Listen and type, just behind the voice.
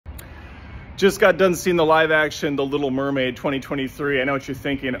Just got done seeing the live action The Little Mermaid 2023. I know what you're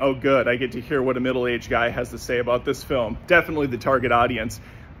thinking. Oh good, I get to hear what a middle-aged guy has to say about this film. Definitely the target audience.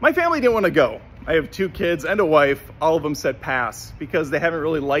 My family didn't want to go. I have 2 kids and a wife. All of them said pass because they haven't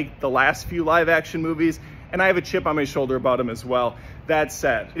really liked the last few live action movies, and I have a chip on my shoulder about them as well. That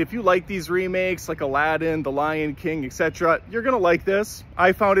said, if you like these remakes like Aladdin, The Lion King, etc., you're gonna like this.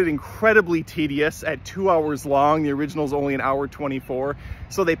 I found it incredibly tedious at 2 hours long. The original's only an hour 24,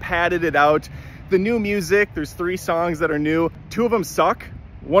 so they padded it out. The new music, there's 3 songs that are new. 2 of them suck.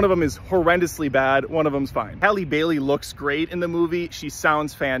 One of them is horrendously bad. One of them's fine. Halle Bailey looks great in the movie. She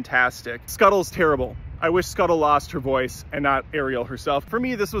sounds fantastic. Scuttle's terrible. I wish Scuttle lost her voice and not Ariel herself. For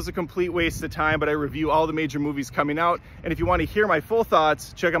me, this was a complete waste of time, but I review all the major movies coming out. And if you want to hear my full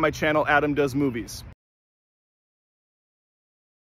thoughts, check out my channel, Adam Does Movies.